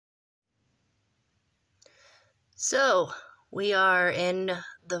So, we are in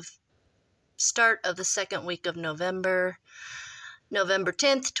the start of the second week of November, November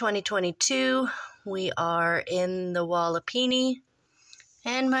 10th, 2022. We are in the walipini,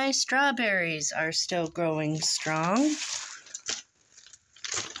 and my strawberries are still growing strong.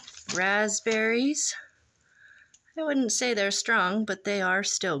 Raspberries, I wouldn't say they're strong, but they are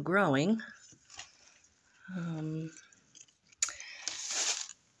still growing.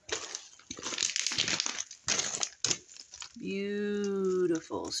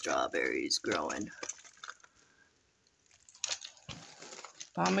 Beautiful strawberries growing.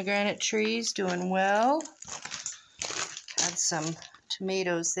 Pomegranate trees doing well. Had some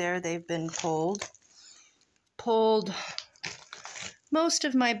tomatoes there. They've been pulled. Pulled most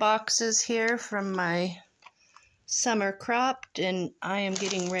of my boxes here from my summer crop, and I am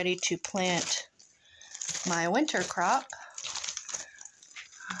getting ready to plant my winter crop.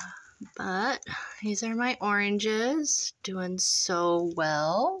 But these are my oranges, doing so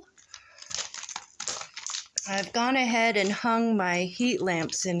well. I've gone ahead and hung my heat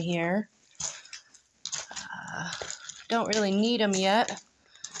lamps in here. Don't really need them yet,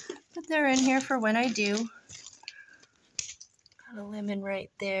 but they're in here for when I do. Got a lemon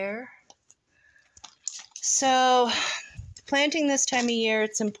right there. So, planting this time of year,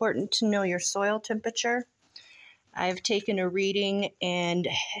 it's important to know your soil temperature. I've taken a reading, and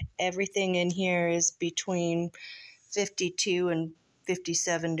everything in here is between 52 and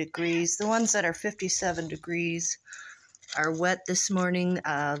 57 degrees. The ones that are 57 degrees are wet this morning.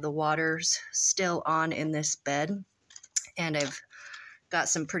 The water's still on in this bed, and I've got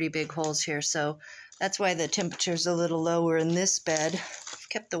some pretty big holes here, so that's why the temperature's a little lower in this bed. I've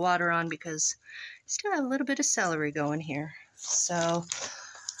kept the water on because I still have a little bit of celery going here. So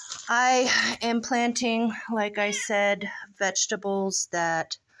I am planting, like I said, vegetables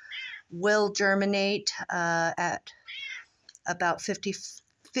that will germinate at about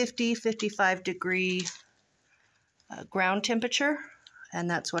 55 degree ground temperature, and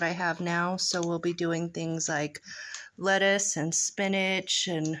that's what I have now. So we'll be doing things like lettuce and spinach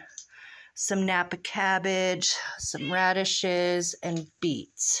and some Napa cabbage, some radishes, and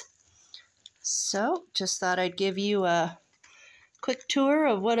beets. So just thought I'd give you a quick tour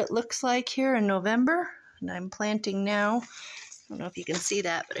of what it looks like here in November. And I'm planting now. I don't know if you can see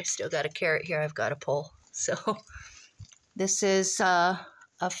that, but I still got a carrot here I've got to pull. So this is a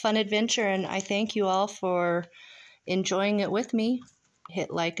fun adventure, and I thank you all for enjoying it with me. Hit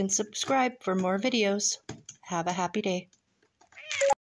like and subscribe for more videos. Have a happy day.